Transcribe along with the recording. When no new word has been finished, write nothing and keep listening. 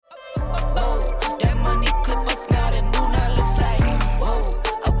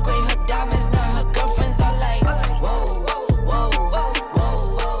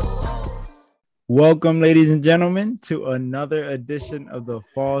Welcome, ladies and gentlemen, to another edition of the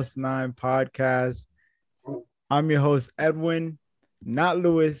False Nine podcast. I'm your host, Edwin, not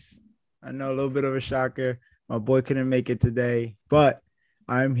Lewis. I know, a little bit of a shocker. My boy couldn't make it today, but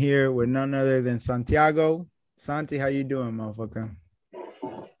I'm here with none other than Santiago. Santi, how you doing, motherfucker?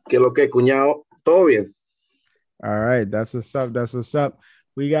 ¿Qué lo que, cuñado? ¿Todo bien? All right, that's what's up. That's what's up.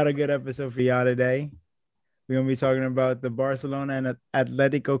 We got a good episode for y'all today. We're going to be talking about the Barcelona and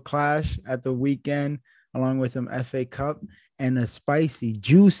Atletico clash at the weekend, along with some FA Cup and a spicy,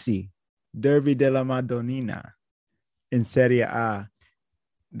 juicy Derby de la Madonnina in Serie A.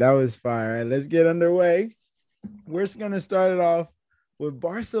 That was fire. All right, let's get underway. We're just going to start it off with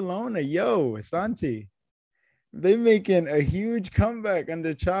Barcelona. Yo, Santi, they making a huge comeback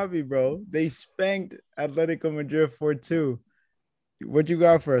under Xavi, bro. They spanked Atletico Madrid 4-2. What you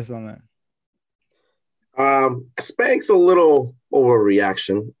got for us on that? Spank's a little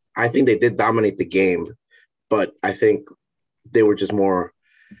overreaction. I think they did dominate the game, but I think they were just more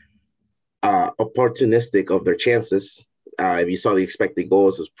opportunistic of their chances. If you saw the expected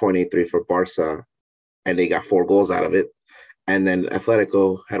goals, it was 0.83 for Barca, and they got 4 goals out of it. And then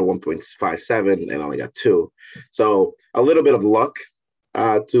Atletico had 1.57 and only got 2. So a little bit of luck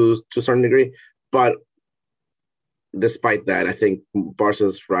to a certain degree, but despite that, I think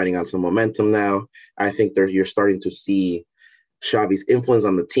Barca's riding on some momentum now. I think you're starting to see Xavi's influence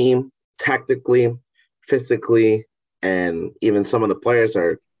on the team, tactically, physically, and even some of the players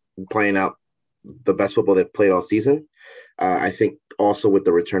are playing out the best football they've played all season. I think also with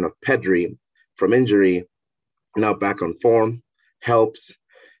the return of Pedri from injury, now back on form, helps.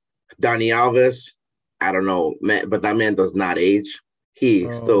 Dani Alves, I don't know, man, but that man does not age.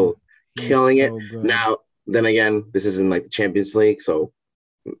 He's still killing it. Good. Now, then again, this isn't like the Champions League,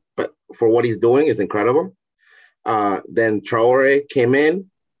 but for what he's doing is incredible. Then Traore came in,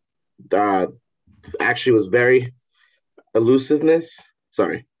 actually was very elusive,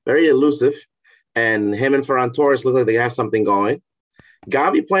 and him and Ferran Torres look like they have something going.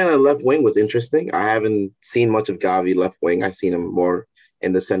 Xavi playing on the left wing was interesting. I haven't seen much of Xavi left wing. I've seen him more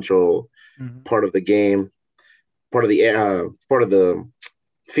in the central part of the game, part of the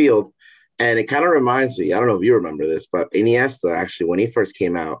field. And it kind of reminds me, I don't know if you remember this, but Iniesta, actually, when he first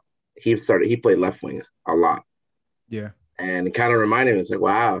came out, he played left wing a lot. Yeah. And it kind of reminded me, it's like,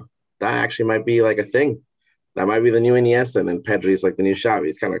 wow, that actually might be like a thing. That might be the new Iniesta, and then Pedri's like the new Xavi.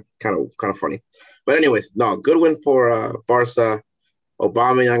 It's kind of funny. But anyways, no, good win for Barca.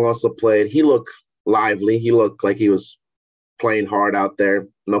 Aubameyang also played. He looked lively. He looked like he was playing hard out there.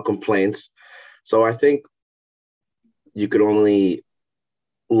 No complaints. So I think you could only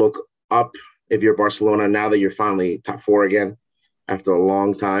look up if you're Barcelona now that you're finally top 4 again after a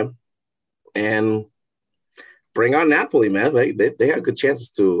long time, and bring on Napoli, man. They had good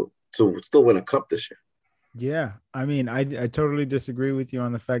chances to still win a cup this year. Yeah, I mean, I totally disagree with you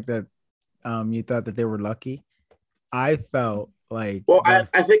on the fact that you thought that they were lucky. I felt like, well,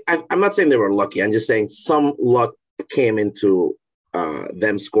 I think I'm not saying they were lucky. I'm just saying some luck came into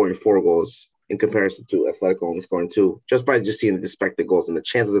them scoring 4 goals in comparison to Atletico only scoring 2, just by seeing the expected goals and the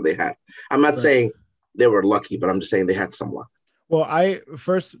chances that they had. I'm not saying they were lucky, but I'm just saying they had some luck. Well, I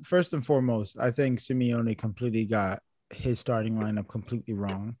first and foremost, I think Simeone completely got his starting lineup completely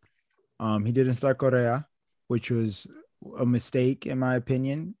wrong. He didn't start Correa, which was a mistake in my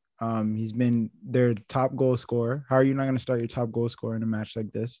opinion. He's been their top goal scorer. How are you not going to start your top goal scorer in a match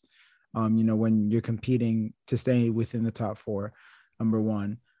like this? When you're competing to stay within the top 4, number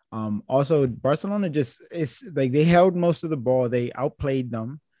one. Also, Barcelona it's like they held most of the ball. They outplayed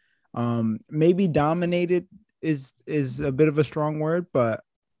them. Maybe dominated is a bit of a strong word, but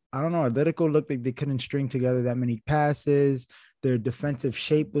I don't know. Atletico looked like they couldn't string together that many passes. Their defensive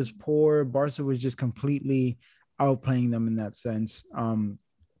shape was poor. Barca was just completely outplaying them in that sense,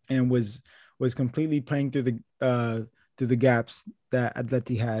 and was completely playing through the gaps that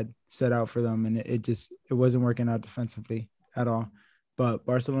Atleti had set out for them, and it wasn't working out defensively at all. But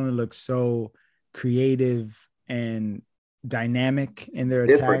Barcelona looks so creative and dynamic in their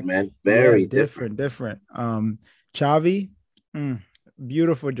attack. Man. Very different. Xavi,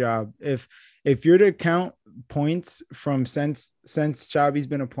 beautiful job. If you're to count points from since Xavi's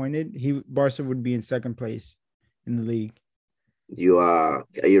been appointed, Barca would be in second place in the league. Are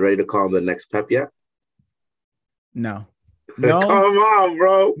you ready to call him the next Pep yet? No. Come on,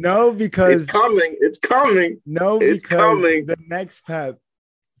 bro. No, because it's coming. No, it's because coming. The next Pep,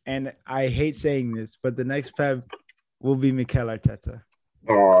 and I hate saying this, but the next Pep will be Mikel Arteta.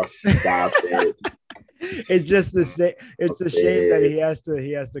 Oh, stop it. It's just the same. It's a shame that he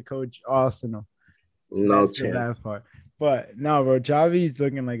has to coach Arsenal. No That's chance. The bad part. But no, bro, Xavi's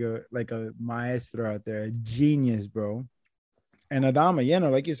looking like a maestro out there, a genius, bro. And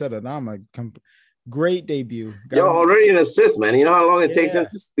Adama, like you said, Adama, great debut. Yo, already an assist, man. You know how long it takes him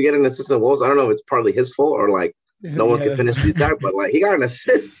Yeah. to get an assist in Wolves? I don't know if it's partly his fault or like no one can finish the attack, but like he got an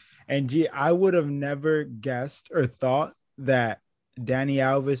assist. And I would have never guessed or thought that Danny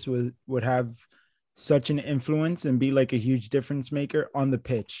Alves would have such an influence and be like a huge difference maker on the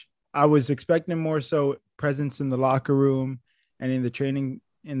pitch. I was expecting more so presence in the locker room and in the training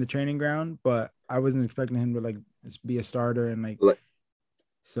ground, but I wasn't expecting him to like be a starter and like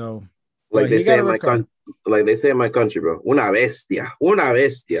so. Like they say in my country, bro. Una bestia,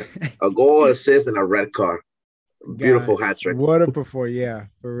 a goal, assist, and a red card. Beautiful hat trick. What a performance, yeah,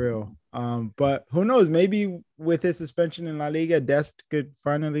 for real. But who knows? Maybe with his suspension in La Liga, Dest could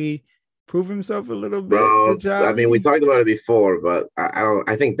finally prove himself a little bit. Bro, I mean, we talked about it before, but I don't.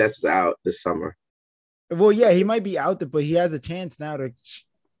 I think Dest is out this summer. Well, yeah, he might be out there, but he has a chance now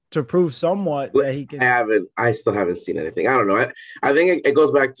to prove somewhat that he can. I still haven't seen anything. I don't know. I think it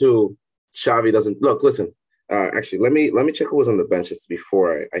goes back to Xavi doesn't look. Listen, actually, let me check who was on the bench just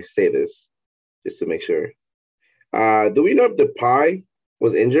before I say this, just to make sure. Do we know if Depay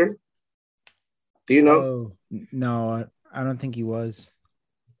was injured? Do you know? Oh, no, I don't think he was.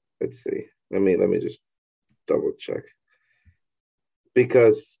 Let's see. Let me just double check.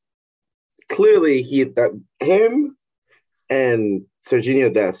 Because clearly him and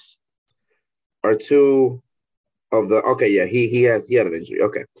Serginho Dest are two of the he had an injury.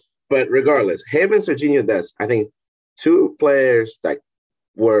 Okay. But regardless, him and Serginho Dest, I think two players that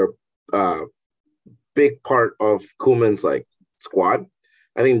were big part of Koeman's like squad.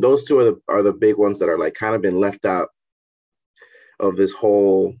 I think those two are the big ones that are like kind of been left out of this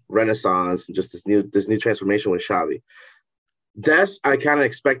whole renaissance and just this new transformation with Xavi. Dest I kind of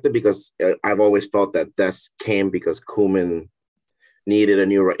expected because I've always felt that Dest came because Koeman needed a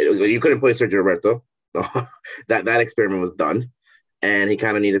new. You couldn't play Sergio Roberto. that experiment was done, and he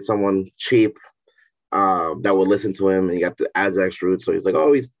kind of needed someone cheap that would listen to him. And he got the Ajax route, so he's like,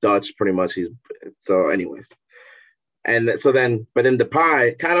 oh, he's Dutch, pretty much. Anyways. And so then, but then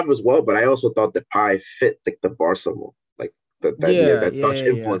Depay kind of as well, but I also thought Depay fit like the Barca mold, like that Dutch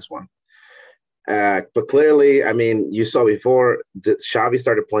influence one. But clearly, I mean, you saw before Xavi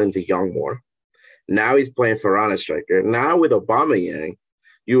started playing the young more. Now he's playing Varane as striker. Now with Aubameyang,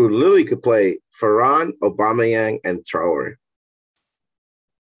 you literally could play Varane, Aubameyang, and Traore.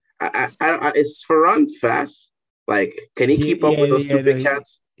 Is Varane fast? Like, can he keep up with those two big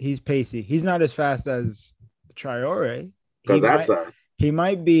cats? He's pacey. He's not as fast as Traore. Because he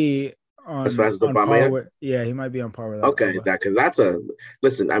might be on as fast as Aubameyang. He might be on par with that. Okay,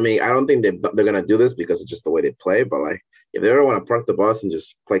 listen. I mean, I don't think they're gonna do this because it's just the way they play. But like, if they ever want to park the bus and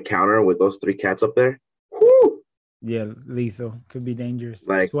just play counter with those three cats up there, whoo! Yeah, lethal. Could be dangerous.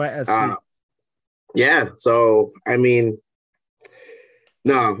 Like Sweat FC. Yeah. So I mean,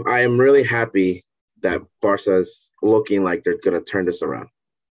 no, I am really happy that Barca is looking like they're gonna turn this around.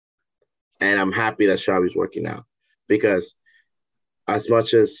 And I'm happy that Xavi's working out because as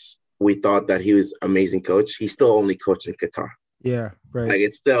much as we thought that he was an amazing coach, he's still only coached in Qatar. Yeah, right. Like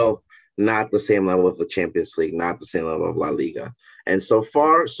it's still not the same level of the Champions League, not the same level of La Liga. And so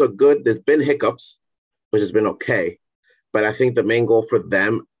far, so good. There's been hiccups, which has been okay. But I think the main goal for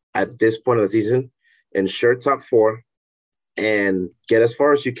them at this point of the season, ensure top four and get as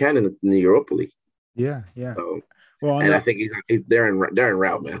far as you can in the Europa League. Yeah, yeah. So, I think they're in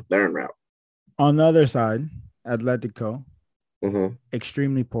route, man. They're en route. On the other side, Atletico,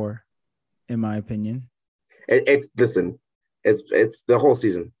 extremely poor, in my opinion. It's the whole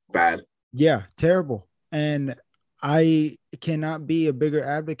season bad. Yeah, terrible. And I cannot be a bigger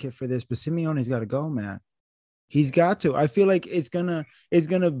advocate for this, but Simeone's got to go, man. He's got to. I feel like it's gonna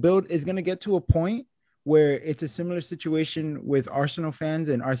get to a point where it's a similar situation with Arsenal fans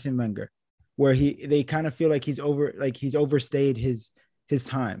and Arsene Wenger, where they kind of feel like he's overstayed his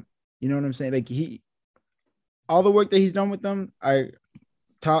time. You know what I'm saying? Like all the work that he's done with them,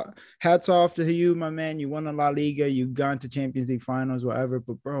 hats off to you, my man. You won the La Liga, you've gone to Champions League finals, whatever.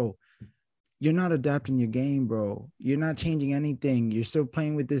 But bro, you're not adapting your game, bro. You're not changing anything. You're still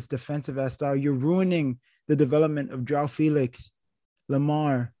playing with this defensive ass style. You're ruining the development of João Felix,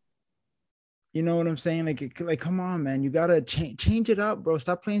 Lamar. You know what I'm saying? Like, come on, man. You gotta change it up, bro.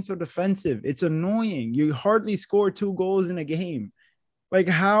 Stop playing so defensive. It's annoying. You hardly score 2 goals in a game. Like,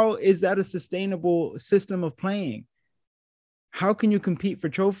 how is that a sustainable system of playing? How can you compete for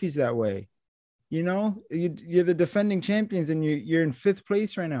trophies that way? You know, you're the defending champions and you're in 5th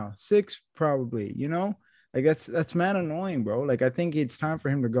place right now, 6th probably, you know? Like, that's mad annoying, bro. Like, I think it's time for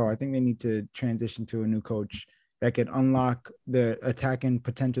him to go. I think they need to transition to a new coach that can unlock the attacking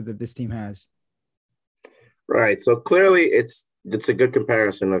potential that this team has. Right. So clearly it's a good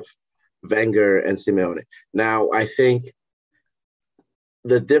comparison of Wenger and Simeone. Now, I think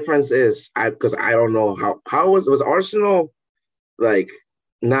the difference is because I don't know how was Arsenal like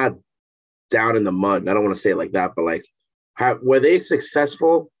not down in the mud. I don't want to say it like that, but like were they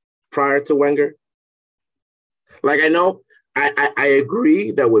successful prior to Wenger? Like I know I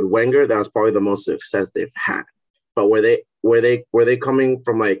agree that with Wenger that was probably the most success they've had. But were they coming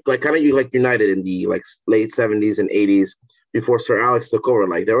from like kind of like United in the like late 70s and 80s before Sir Alex took over?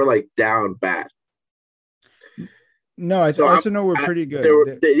 Like they were like down bad. No, Arsenal were pretty good. They were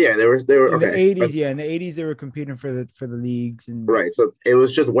in okay. The 80s. Yeah, in the 80s they were competing for the leagues and right. So it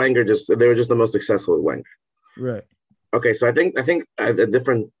was just Wenger. They were just the most successful with Wenger. Right. Okay, so I think a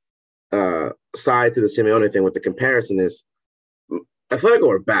different side to the Simeone thing with the comparison is Atletico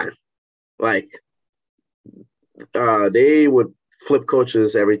were bad. Like they would flip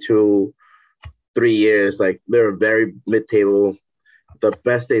coaches every 2-3 years. Like they were very mid-table. The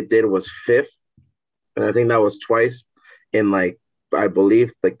best they did was 5th, and I think that was twice in like I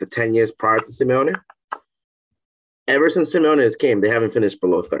believe like the 10 years prior to Simeone. Ever since Simeone has came, they haven't finished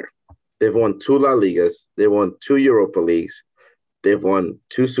below 3rd. They've won 2 La Ligas. They won 2 Europa Leagues. They've won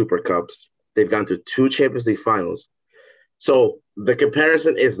 2 Super Cups. They've gone to 2 Champions League finals. So the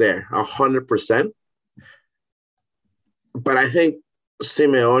comparison is there 100%. But I think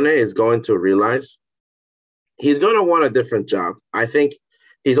Simeone is going to realize he's going to want a different job. I think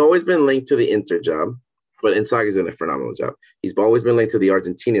he's always been linked to the Inter job, but Inzaghi's doing a phenomenal job. He's always been linked to the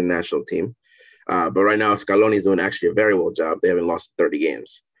Argentinian national team. But right now, Scaloni's doing actually a very well job. They haven't lost 30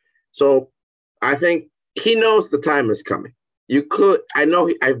 games. So I think he knows the time is coming.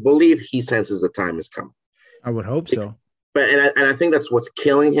 I believe he senses the time is coming. I would hope so. But I think that's what's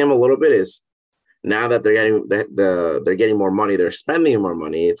killing him a little bit is now that they're getting more money, they're spending more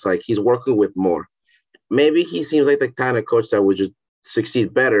money. It's like he's working with more. Maybe he seems like the kind of coach that would just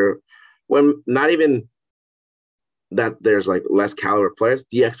succeed better when not even that there's like less caliber players.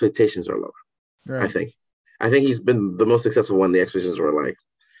 The expectations are lower. Right. I think he's been the most successful when the expectations were like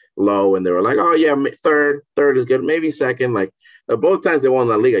low and they were like, oh yeah, third is good, maybe second. Like both times they won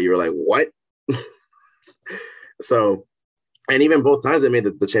La Liga, you were like, what? So, and even both times they made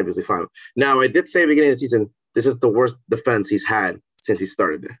the Champions League final. Now, I did say at the beginning of the season, this is the worst defense he's had since he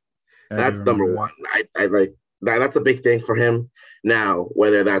started there. That's number one. I like that's a big thing for him. Now,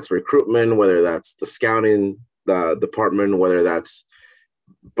 whether that's recruitment, whether that's the scouting the department, whether that's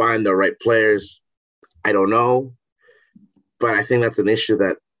buying the right players, I don't know. But I think that's an issue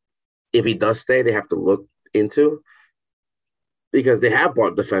that if he does stay, they have to look into because they have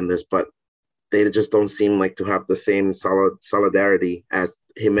bought defenders, but they just don't seem like to have the same solidarity as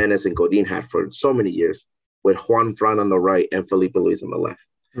Jimenez and Godin had for so many years with Juan Fran on the right and Felipe Luis on the left.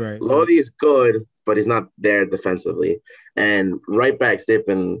 Right. Lodi is good, but he's not there defensively. And right backs, they've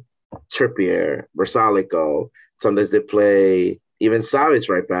been Trippier, Versalico. Sometimes they play even Savic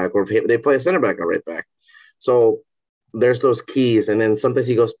right back, or they play a center back on right back. So there's those keys. And then sometimes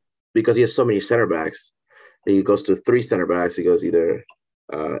he goes, because he has so many center backs, he goes to 3 center backs. He goes either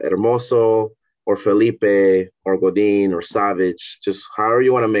Hermoso or Felipe or Godin or Savic, just however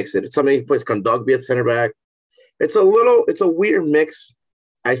you want to mix it. Somebody plays Kondogbia at center back. It's a weird mix.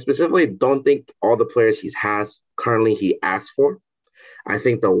 I specifically don't think all the players he asked for. I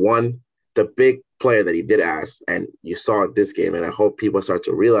think the big player that he did ask, and you saw it this game, and I hope people start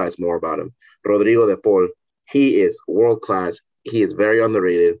to realize more about him, Rodrigo de Paul, he is world-class. He is very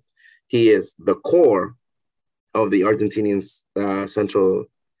underrated. He is the core of the Argentinian central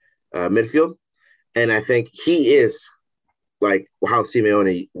midfield. And I think he is like how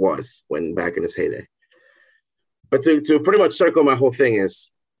Simeone was when back in his heyday. But to pretty much circle my whole thing is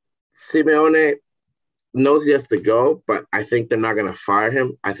Simeone knows he has to go, but I think they're not going to fire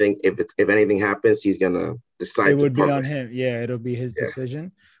him. I think if anything happens, he's going to decide. It would be on him. Yeah, it'll be his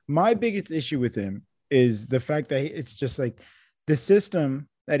decision. My biggest issue with him is the fact that it's just like the system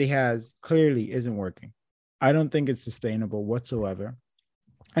that he has clearly isn't working. I don't think it's sustainable whatsoever.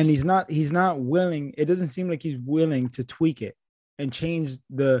 And he's not willing. It doesn't seem like he's willing to tweak it and change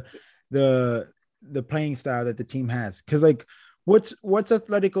the playing style that the team has. Because like, what's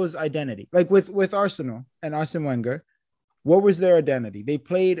Atletico's identity? Like with Arsenal and Arsene Wenger, what was their identity? They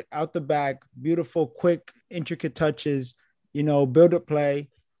played out the back, beautiful, quick, intricate touches. Build up play.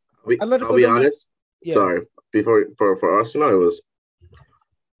 I'll be honest. Yeah. Sorry, before for Arsenal, it was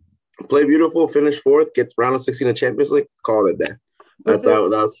play beautiful, finish 4th, get round of 16 in Champions League, call it that. That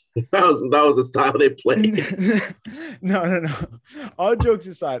was the style they played. No. All jokes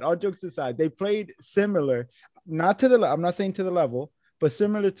aside, they played similar. not to the, I'm not saying to the level, but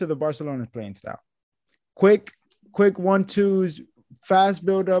similar to the Barcelona playing style. Quick 1-2s, fast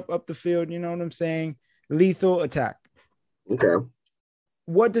build up the field. You know what I'm saying? Lethal attack. Okay.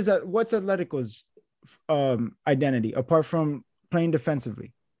 What's Atletico's identity apart from playing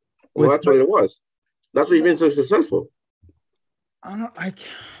defensively? Well, that's what it was. That's what you've been so successful. I don't. I can't.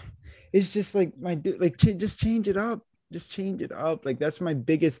 It's just like my dude. Like just change it up. Just change it up. Like that's my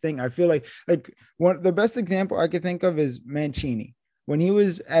biggest thing. I feel like the best example I could think of is Mancini when he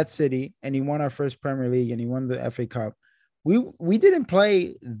was at City and he won our first Premier League and he won the FA Cup. We didn't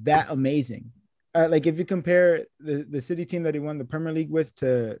play that amazing. Like if you compare the City team that he won the Premier League with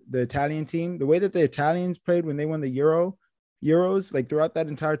to the Italian team, the way that the Italians played when they won the Euros, like throughout that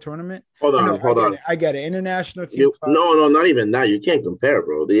entire tournament. Hold on. I get it. International team. No, not even that. You can't compare,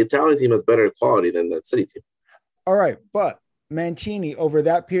 bro. The Italian team has better quality than the City team. All right, but Mancini over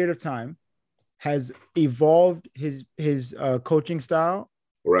that period of time has evolved his coaching style,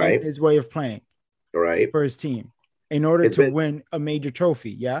 right? And his way of playing, right, for his team in order to win a major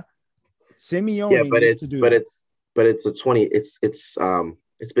trophy. Yeah. Simeone. Yeah,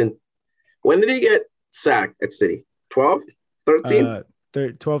 it's been, when did he get sacked at City? 12, 13?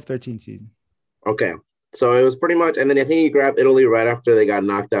 12, 13 season. Okay. So it was pretty much, and then I think he grabbed Italy right after they got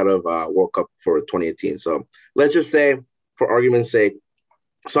knocked out of World Cup for 2018. So let's just say, for argument's sake,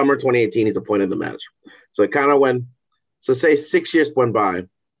 summer 2018, he's appointed the manager. So it kind of went, so say 6 years went by,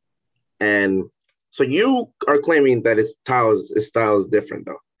 and so you are claiming that his style is different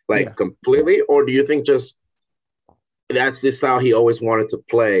though. Like completely, or do you think just that's the style he always wanted to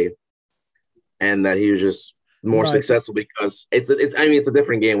play, and that he was just more successful because it's a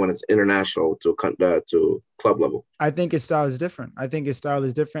different game when it's international to club level. I think his style is different.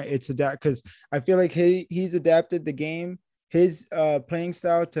 It's because I feel like he's adapted the game, his playing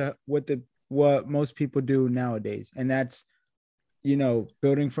style to what most people do nowadays, and that's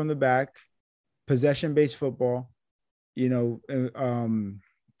building from the back, possession based football,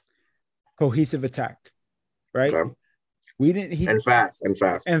 cohesive attack, right? Okay. We didn't and fast.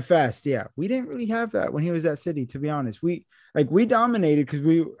 Yeah, we didn't really have that when he was at City. To be honest, we dominated because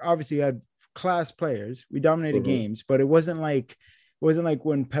we obviously had class players. We dominated games, but it wasn't like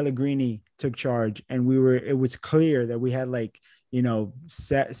when Pellegrini took charge and it was clear that we had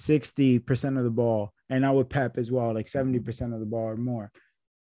 60% of the ball, and now with Pep as well, like 70% of the ball or more.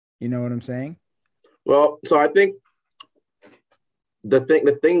 You know what I'm saying? Well, so I think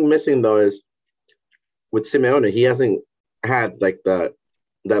the thing missing though is with Simeone, he hasn't had that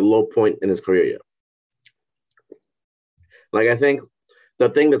low point in his career yet. Like I think the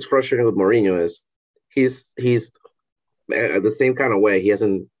thing that's frustrating with Mourinho is he's the same kind of way. He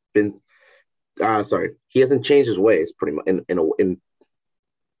hasn't changed his ways pretty much.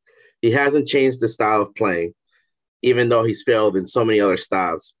 He hasn't changed the style of playing, even though he's failed in so many other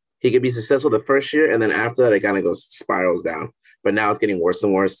styles. He could be successful the first year, and then after that, it kind of spirals down. But now it's getting worse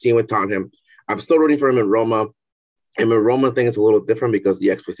and worse. Seeing with Tottenham, I'm still rooting for him in Roma. And the Roma thing is a little different because the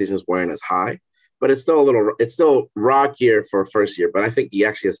expectations weren't as high, but it's still rockier for first year. But I think he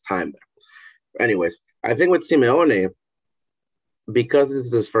actually has time there. Anyways, I think with Simeone, because this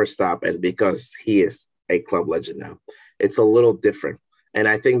is his first stop and because he is a club legend now, it's a little different. And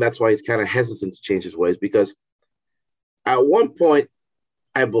I think that's why he's kind of hesitant to change his ways, because at one point,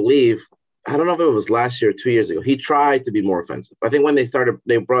 I believe, I don't know if it was last year or 2 years ago, he tried to be more offensive. I think when they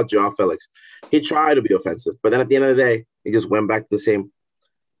brought Joao Felix, he tried to be offensive. But then at the end of the day, he just went back to the same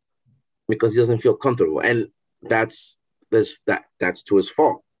because he doesn't feel comfortable. And that's to his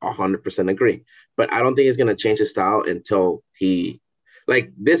fault. 100% agree. But I don't think he's going to change his style until this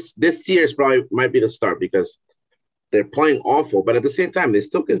year might be the start, because they're playing awful. But at the same time, they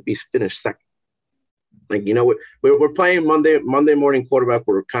still could be finished second. We're playing Monday morning quarterback.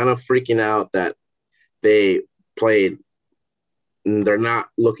 We're kind of freaking out that they played. They're not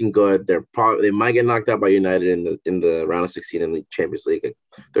looking good. They might get knocked out by United in the round of 16 in the Champions League.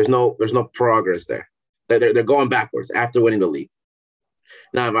 There's no progress there. They're going backwards after winning the league.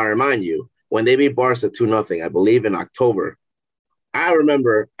 Now, if I remind you, when they beat Barca 2-0, I believe in October, I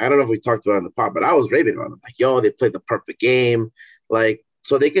remember. I don't know if we talked about it on the pod, but I was raving about them. They played the perfect game.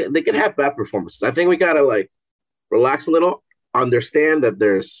 So they can have bad performances. I think we gotta relax a little, understand that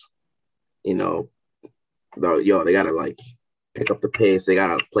there's, they gotta pick up the pace. They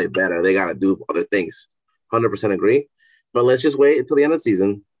gotta play better. They gotta do other things. 100% agree. But let's just wait until the end of the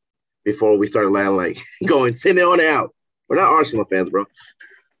season before we start going Simeone out. We're not Arsenal fans, bro.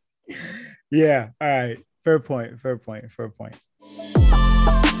 Yeah. All right. Fair point.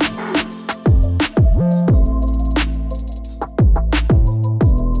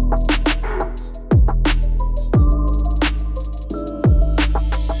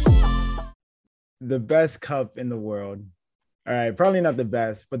 the best cup in the world. All right, probably not the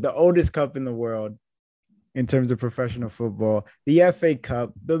best, but the oldest cup in the world in terms of professional football. The FA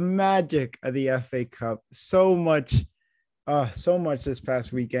Cup, the magic of the FA Cup. So much this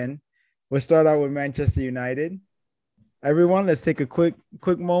past weekend. We'll start out with Manchester United. Everyone, let's take a quick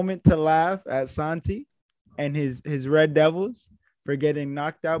moment to laugh at Santi and his Red Devils for getting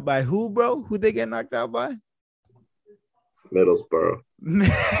knocked out by who, bro? Who they get knocked out by? Middlesbrough.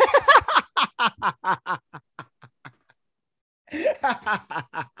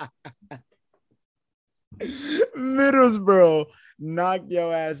 Middlesbrough knocked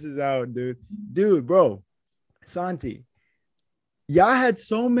your asses out, dude. Dude, bro. Santi, y'all had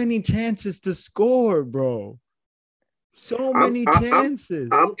so many chances to score, bro. So many chances.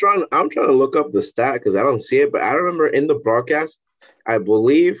 I'm trying to look up the stat because I don't see it, but I remember in the broadcast, I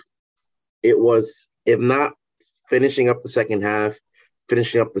believe it was, if not finishing up the second half,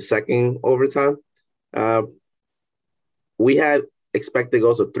 finishing up the second overtime, we had expected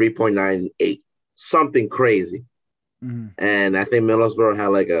goals of 3.98, something crazy. Mm-hmm. And I think Middlesbrough had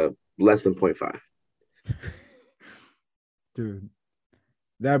like a less than 0.5. Dude,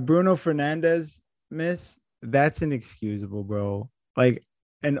 that Bruno Fernandes miss, that's inexcusable, bro. Like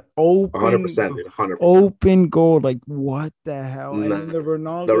an open 100%. open goal. Like, what the hell? Nah, and the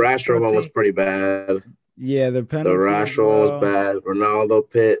Ronaldo. The Rashford one was pretty bad. Yeah, the penalty. The Rashford was bad.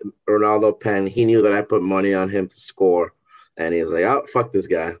 Ronaldo pen. He knew that I put money on him to score. And he's like, oh, fuck this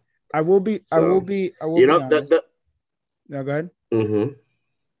guy. I will be You be know, honest. No, go ahead. Mm-hmm.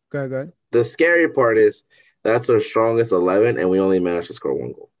 Go ahead. The scary part is that's our strongest 11, and we only managed to score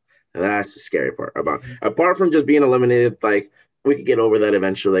one goal. And that's the scary part about it. Apart from just being eliminated, like, we could get over that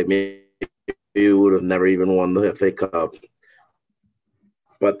eventually. Like, maybe we would have never even won the FA Cup.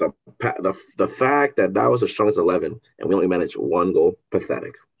 But the fact that was the strongest 11, and we only managed one goal,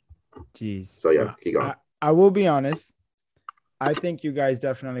 pathetic. Jeez. So, yeah, keep going. I will be honest. I think you guys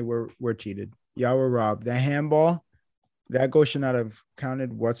definitely were cheated. Y'all were robbed. That handball, that goal should not have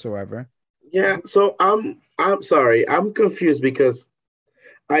counted whatsoever. Yeah, so I'm sorry. I'm confused because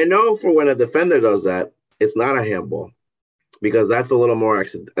I know for when a defender does that, it's not a handball because that's a little more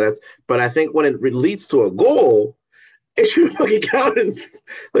accident. But I think when it leads to a goal, it should fucking count.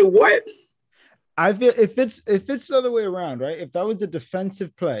 Like, what? I feel if it's the other way around, right? If that was a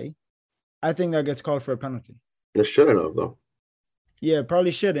defensive play, I think that gets called for a penalty. It shouldn't have, though. Yeah, it probably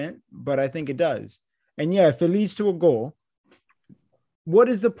shouldn't, but I think it does. And yeah, if it leads to a goal, what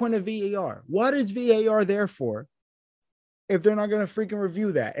is the point of VAR? What is VAR there for if they're not going to freaking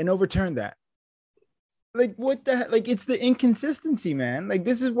review that and overturn that? Like, what the heck? Like, it's the inconsistency, man. Like,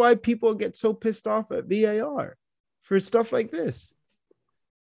 this is why people get so pissed off at VAR for stuff like this.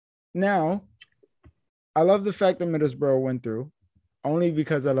 Now, I love the fact that Middlesbrough went through only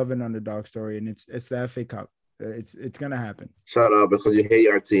because I love an underdog story, and it's the FA Cup. It's going to happen. Shut up because you hate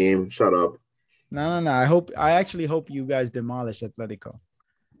our team. Shut up. No. I actually hope you guys demolish Atletico.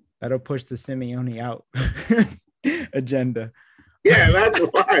 That'll push the Simeone out agenda. Yeah, that's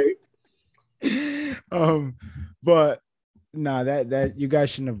why. But that you guys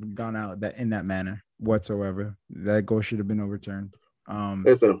shouldn't have gone out in that manner whatsoever. That goal should have been overturned.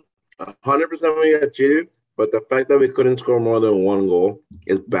 Listen, 100% we got cheated, but the fact that we couldn't score more than one goal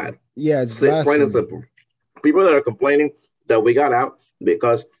is bad. Yeah, it's plain and simple. People that are complaining that we got out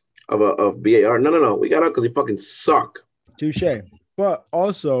because of VAR. No. We got out because we fucking suck. Touche. But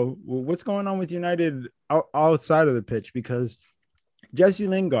also, what's going on with United outside of the pitch? Because Jesse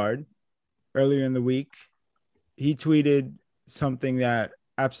Lingard, earlier in the week, he tweeted something that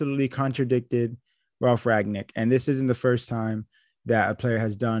absolutely contradicted Ralph Rangnick. And this isn't the first time that a player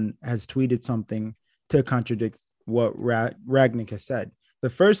has tweeted something to contradict what Rangnick has said.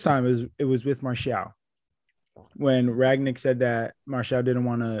 The first time it was with Martial, when Rangnick said that Martial didn't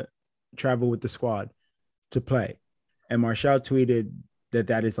want to travel with the squad to play. And Martial tweeted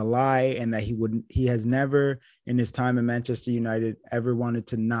that is a lie and that he has never in his time in Manchester United ever wanted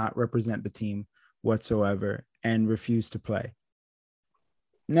to not represent the team whatsoever and refused to play.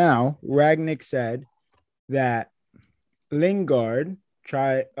 Now, Rangnick said that Lingard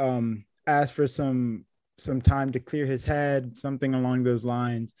asked for some time to clear his head, something along those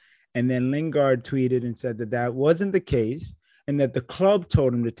lines. And then Lingard tweeted and said that wasn't the case and that the club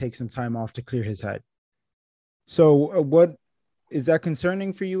told him to take some time off to clear his head. So what is that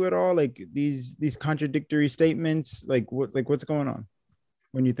concerning for you at all? Like these contradictory statements, what's going on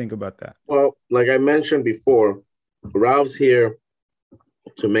when you think about that? Well, like I mentioned before, Ralph's here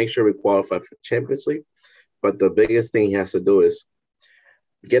to make sure we qualify for Champions League. But the biggest thing he has to do is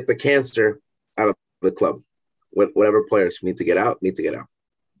get the cancer out of the club. Whatever players need to get out.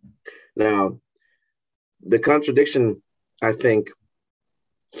 Now, the contradiction, I think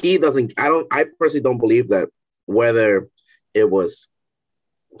he doesn't. I personally don't believe that whether it was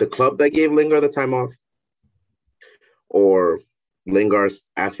the club that gave Lingard the time off or Lingard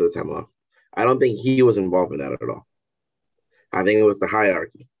asked for the time off. I don't think he was involved in that at all. I think it was the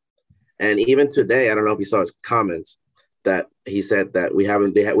hierarchy. And even today, I don't know if you saw his comments that he said that we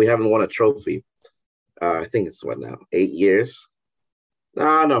haven't won a trophy. I think it's what now, 8 years? No,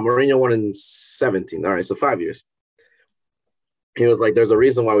 Mourinho won in 17. All right, so 5 years. He was like, "There's a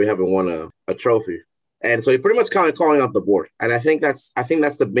reason why we haven't won a trophy," and so he pretty much kind of calling out the board. And I think that's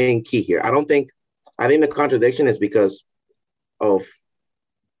the main key here. I think the contradiction is because of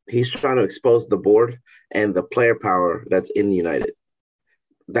he's trying to expose the board and the player power that's in United.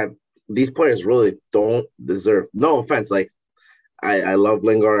 That these players really don't deserve. No offense, like I love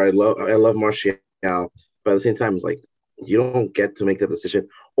Lingard, I love Martial, but at the same time, it's like you don't get to make that decision,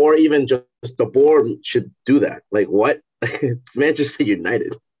 or even just the board should do that. Like what? It's Manchester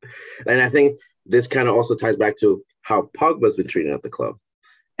United, and I think this kind of also ties back to how Pogba's been treated at the club,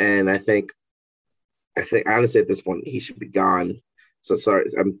 and I think honestly at this point he should be gone. So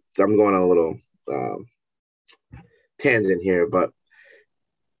sorry, I'm going on a little tangent here, but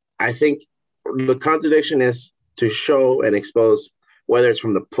I think the contradiction is to show and expose, whether it's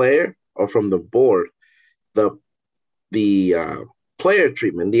from the player or from the board, the player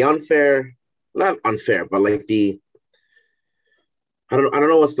treatment, the not unfair, but like the I don't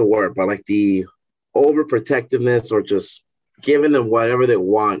know what's the word, but like the overprotectiveness or just giving them whatever they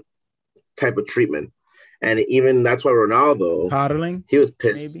want type of treatment. And even that's why Ronaldo coddling, he was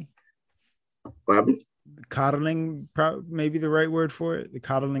pissed. Maybe what happened? Coddling, maybe the right word for it. The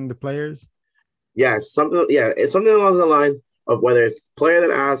coddling the players. Yeah, it's something along the line of whether it's the player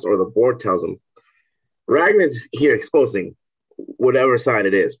that asks or the board tells him. Ragnar's here exposing whatever side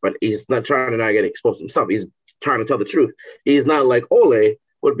it is, but he's not trying to not get exposed himself. He's trying to tell the truth. He's not like Ole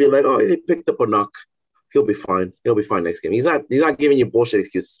would be like, oh, he picked up a knock. He'll be fine. He'll be fine next game. He's not giving you bullshit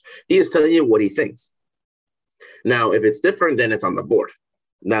excuses. He is telling you what he thinks. Now, if it's different, then it's on the board.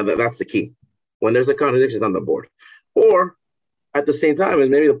 Now that's the key. When there's a contradiction, it's on the board. Or at the same time,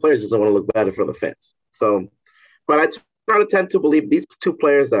 maybe the players just don't want to look bad in front of the fans. So, but I tend to believe these two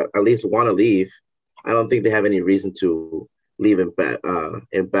players that at least want to leave, I don't think they have any reason to leave in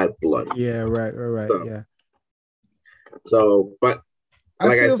bad blood. Yeah, right. So, yeah. So, but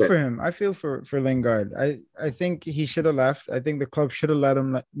like I feel for him. I feel for Lingard. I think he should have left. I think the club should have let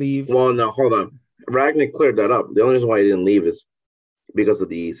him leave. Well, no, hold on. Ragnar cleared that up. The only reason why he didn't leave is because of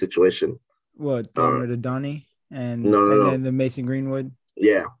the situation. What, throwing rid of Donny and then the Mason Greenwood?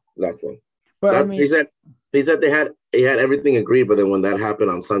 Yeah, that one. But he said they had everything agreed, but then when that happened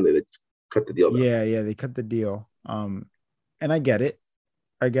on Sunday, they cut the deal down. Yeah, they cut the deal. And I get it.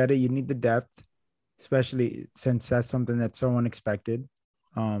 You need the depth, especially since that's something that's so unexpected.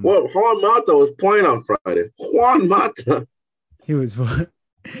 Well, Juan Mata was playing on Friday. Juan Mata. He was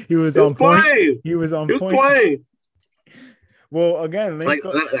on point. He was on point. Playing. Well, again,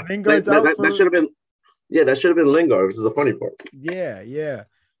 Lingard's out for... that should have been. Yeah, that should have been Lingard, which is the funny part. Yeah.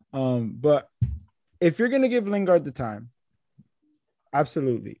 But if you're gonna give Lingard the time,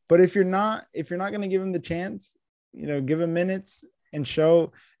 absolutely. But if you're not gonna give him the chance, give him minutes and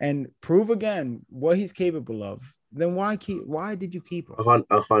show and prove again what he's capable of, then why did you keep him?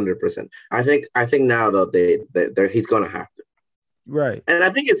 100%. I think now though he's gonna have to. Right. And I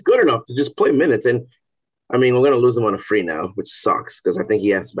think it's good enough to just play minutes. And I mean, we're gonna lose him on a free now, which sucks because I think he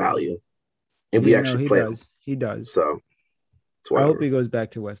has value. And we actually play him. He does. So I hope he goes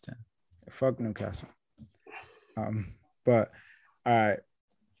back to West Ham. Fuck Newcastle. But all right.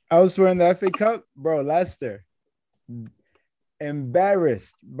 Elsewhere in the FA Cup, bro, Leicester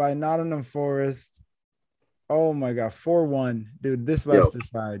embarrassed by Nottingham Forest. Oh my god, 4-1. Dude, this Leicester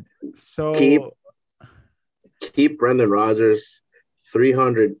side. So keep Brendan Rodgers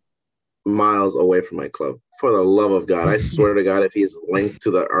 300 miles away from my club. For the love of God, I swear to God, if he's linked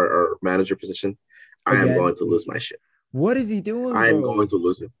to our manager position, I am going to lose my shit. What is he doing? I am going to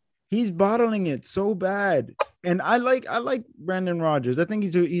lose him. He's bottling it so bad, and I like Brendan Rodgers. I think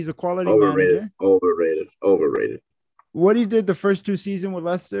he's a quality manager. Overrated. What he did the first 2 seasons with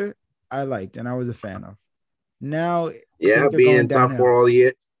Leicester, I liked, and I was a fan of. Now, being top 4 all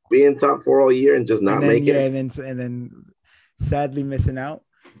year, and just not making it, and then sadly missing out.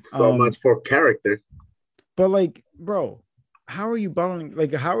 So much for character. But like, bro, how are you bottling?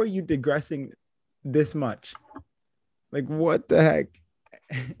 Like, how are you digressing this much? Like, what the heck?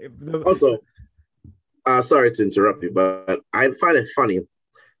 Also, sorry to interrupt you, but I find it funny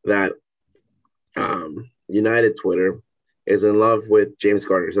that United Twitter is in love with James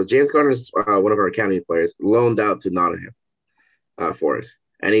Garner. So James Garner is one of our academy players, loaned out to Nottingham Forest,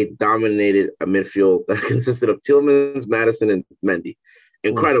 and he dominated a midfield that consisted of Tillmans, Madison, and Mendy.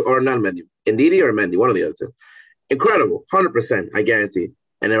 Incredible, or not Mendy, Ndidi or Mendy, one of the other two. Incredible, 100%, I guarantee.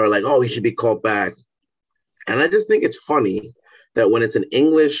 And they were like, "Oh, he should be called back." And I just think it's funny that when it's an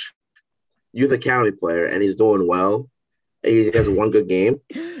English youth academy player and he's doing well, and he has one good game,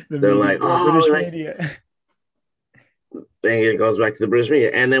 they're like, "Oh, British media." Then it goes back to the British media.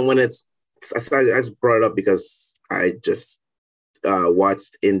 And then when I just brought it up because I just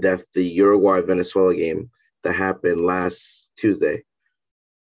watched in depth the Uruguay-Venezuela game that happened last Tuesday.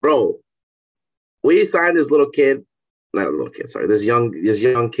 Bro, we signed this this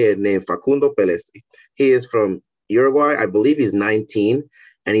young kid named Facundo Pelestri. He is from Uruguay. I believe he's 19,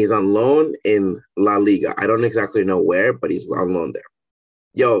 and he's on loan in La Liga. I don't exactly know where, but he's on loan there.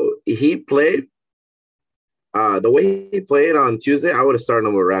 Yo, he played. The way he played on Tuesday, I would have started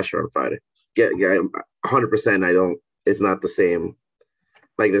him with Rashford on Friday. 100%. It's not the same.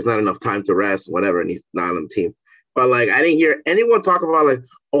 Like, there's not enough time to rest, whatever, and he's not on the team. But, like, I didn't hear anyone talk about, like,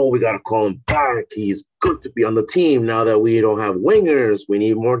 oh, we got to call him back. He's good to be on the team now that we don't have wingers. We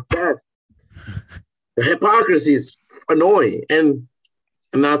need more depth. The hypocrisy is annoying. And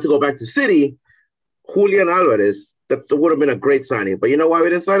now to go back to City, Julian Alvarez, that would have been a great signing. But you know why we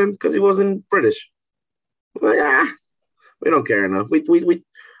didn't sign him? Because he wasn't British. Like, we don't care enough. We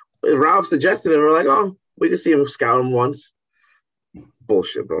Ralph suggested it. We're like, oh, we can see him scout him once.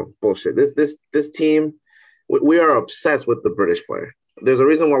 Bullshit, bro. Bullshit. This team, we are obsessed with the British player. There's a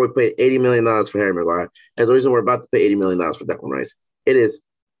reason why we paid $80 million for Harry Maguire. There's a reason we're about to pay $80 million for Declan Rice. It is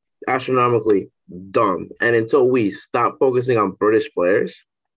astronomically dumb. And until we stop focusing on British players,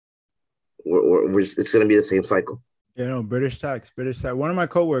 it's going to be the same cycle. Yeah, no, British tax. One of my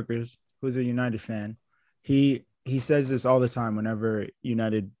coworkers, who's a United fan, he says this all the time whenever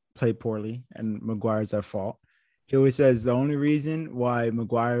United play poorly and Maguire's at fault. He always says the only reason why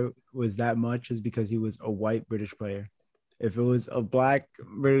Maguire was that much is because he was a white British player. If it was a black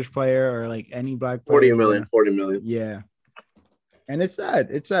British player or like any black player, 40 million. Yeah. And it's sad.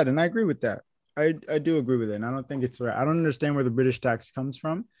 And I agree with that. I do agree with it. And I don't think it's right. I don't understand where the British tax comes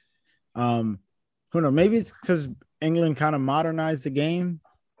from. Who knows? Maybe it's because England kind of modernized the game.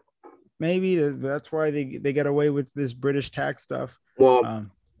 Maybe that's why they get away with this British tax stuff. Well,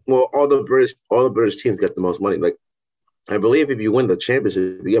 all the British teams get the most money. Like, I believe if you win the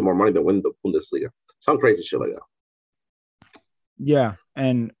championship, you get more money than win the Bundesliga. Some crazy shit like that. Yeah,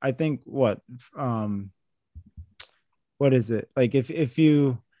 and I think what is it? Like if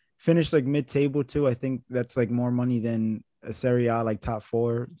you finish like mid-table too, I think that's like more money than a Serie A like top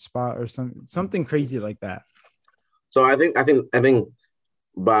 4 spot or something crazy like that. So I think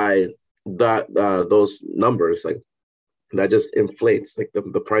by that those numbers, like, that just inflates like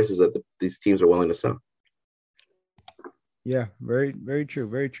the prices that these teams are willing to sell. Yeah, very, very true,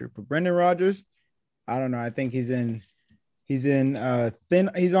 very true. But Brendan Rodgers, I don't know. I think he's on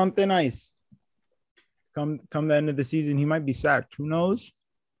thin ice. Come the end of the season, he might be sacked. Who knows?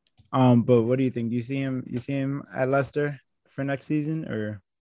 But what do you think? Do you see him at Leicester for next season or?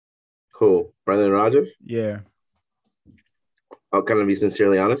 Who? Brendan Rodgers? Yeah. I'll kind of be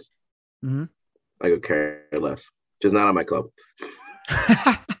sincerely honest. Mm-hmm. I could care less. Just not on my club.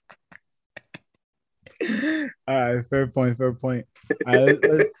 All right, fair point. All right,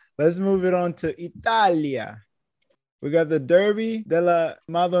 let's move it on to Italia. We got the Derby della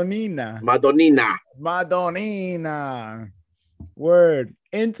Madonnina. Word.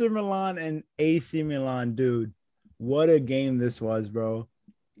 Inter Milan and AC Milan, dude. What a game this was, bro.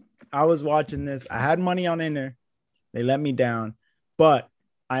 I was watching this. I had money on Inter. They let me down. But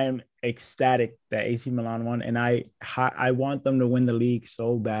I am ecstatic that AC Milan won, and I want them to win the league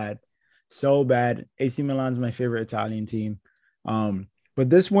so bad. AC Milan's my favorite Italian team. But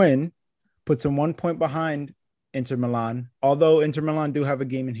this win puts them 1 point behind Inter Milan, although Inter Milan do have a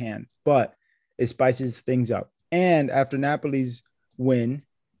game in hand, but it spices things up. And after Napoli's win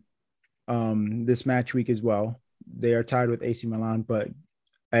this match week as well, they are tied with AC Milan, but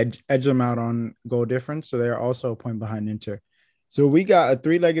edge them out on goal difference, so they are also a point behind Inter. So we got a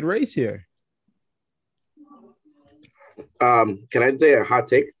 3-legged race here. Can I say a hot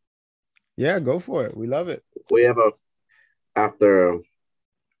take? Yeah, go for it. We love it. We have after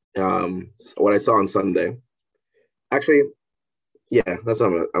what I saw on Sunday. Actually, yeah, that's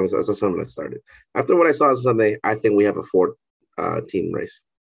how I started. After what I saw on Sunday, I think we have a 4-team race.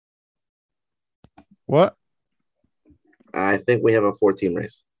 What? I think we have a 4-team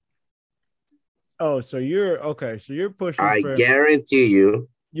race. Oh, so you're okay. So you're pushing. I guarantee you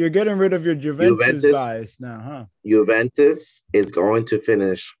You're getting rid of your Juventus bias now, huh? Juventus is going to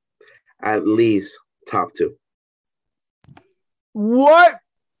finish at least top 2. What?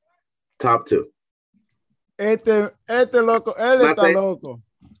 Top 2. Este loco, él está loco.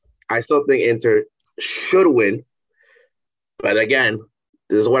 I still think Inter should win. But again,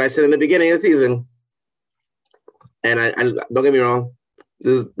 this is what I said in the beginning of the season. And I don't get me wrong.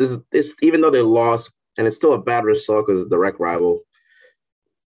 This even though they lost, and it's still a bad result because it's a direct rival,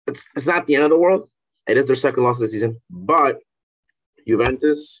 it's not the end of the world. It is their second loss of the season. But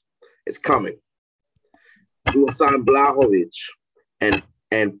Juventus is coming. Dusan Blahovic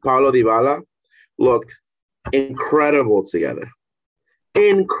and Paulo Dybala looked incredible together.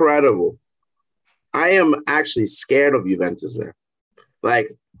 Incredible. I am actually scared of Juventus there.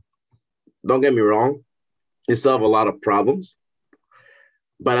 Like, don't get me wrong. They still have a lot of problems.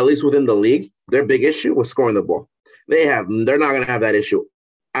 But at least within the league, their big issue was scoring the ball. They're not going to have that issue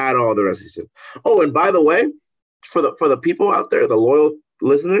at all the rest of the season. Oh, and by the way, for the people out there, the loyal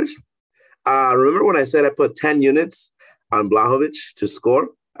listeners, remember when I said I put 10 units on Blahovic to score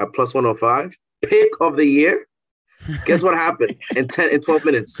at plus 105? Pick of the year? Guess what happened in 12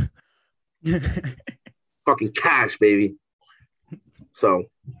 minutes? Fucking cash, baby. So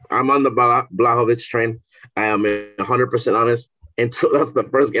I'm on the Blahovic train. I am 100% honest. Until that's the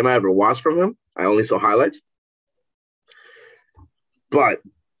first game I ever watched from him. I only saw highlights. But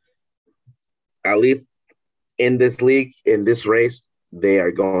at least in this league, in this race, they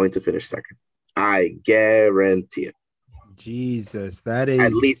are going to finish second. I guarantee it. Jesus, that is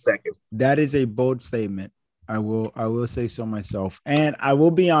at least second. That is a bold statement. I will say so myself. And I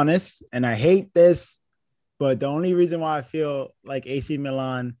will be honest, and I hate this, but the only reason why I feel like AC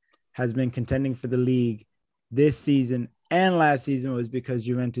Milan has been contending for the league this season and last season was because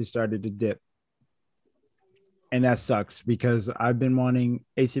Juventus started to dip. And that sucks because I've been wanting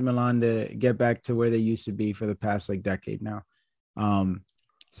AC Milan to get back to where they used to be for the past decade now.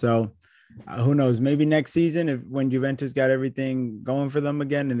 So who knows? Maybe next season, when Juventus got everything going for them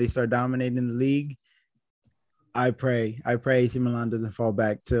again and they start dominating the league, I pray AC Milan doesn't fall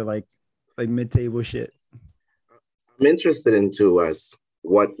back to like mid-table shit. I'm interested into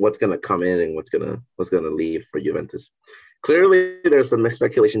what's gonna come in and what's gonna leave for Juventus. Clearly, there's some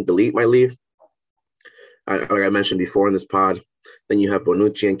speculation. Delete might leave. Like I mentioned before in this pod. Then you have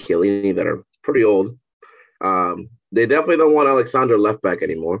Bonucci and Chiellini that are pretty old. They definitely don't want Alexander left back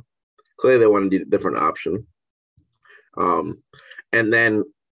anymore. Clearly, they want a different option. And then,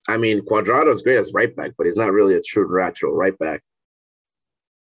 I mean, Cuadrado is great as right back, but he's not really a true natural right back.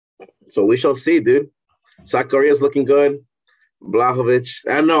 So we shall see, dude. Zacharias looking good. Blahovic,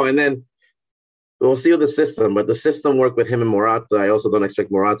 I don't know. And then we'll see with the system, but the system worked with him and Morata. I also don't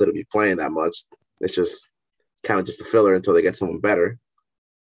expect Morata to be playing that much. It's just kind of just a filler until they get someone better.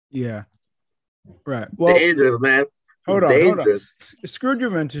 Yeah. Right. Well, dangerous, man. Hold on. Screw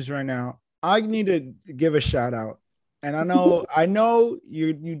Juventus right now. I need to give a shout out. And I know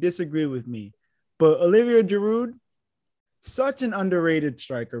you disagree with me, but Olivier Giroud, such an underrated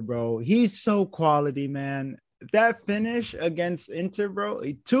striker, bro. He's so quality, man. That finish against Inter, bro.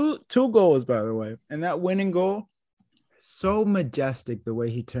 Two goals, by the way. And that winning goal, so majestic the way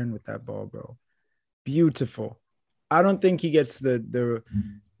he turned with that ball, bro. Beautiful. I don't think he gets the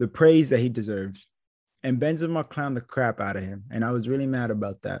praise that he deserves. And Benzema clowned the crap out of him. And I was really mad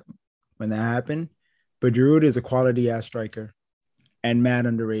about that when that happened. But Giroud is a quality-ass striker and mad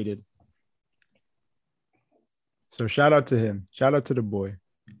underrated. So shout out to him. Shout out to the boy.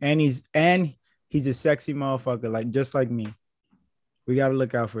 And he's a sexy motherfucker, just like me. We got to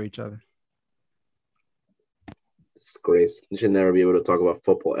look out for each other. Disgrace. You should never be able to talk about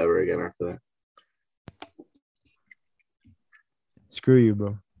football ever again after that. Screw you,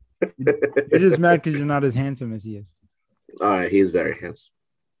 bro. You're just mad because you're not as handsome as he is. All right, he's very handsome.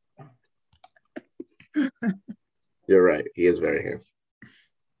 You're right. He is very handsome.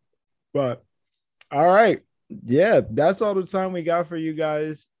 But, all right. Yeah, that's all the time we got for you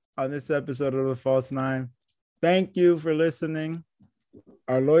guys on this episode of The False Nine. Thank you for listening.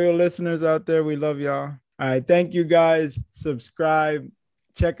 Our loyal listeners out there, we love y'all. All right, thank you guys. Subscribe.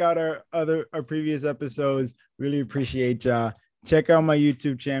 Check out our previous episodes. Really appreciate y'all. Check out my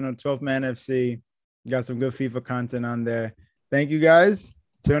YouTube channel, 12th Man FC. Got some good FIFA content on there. Thank you guys.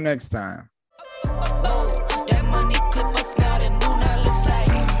 Till next time.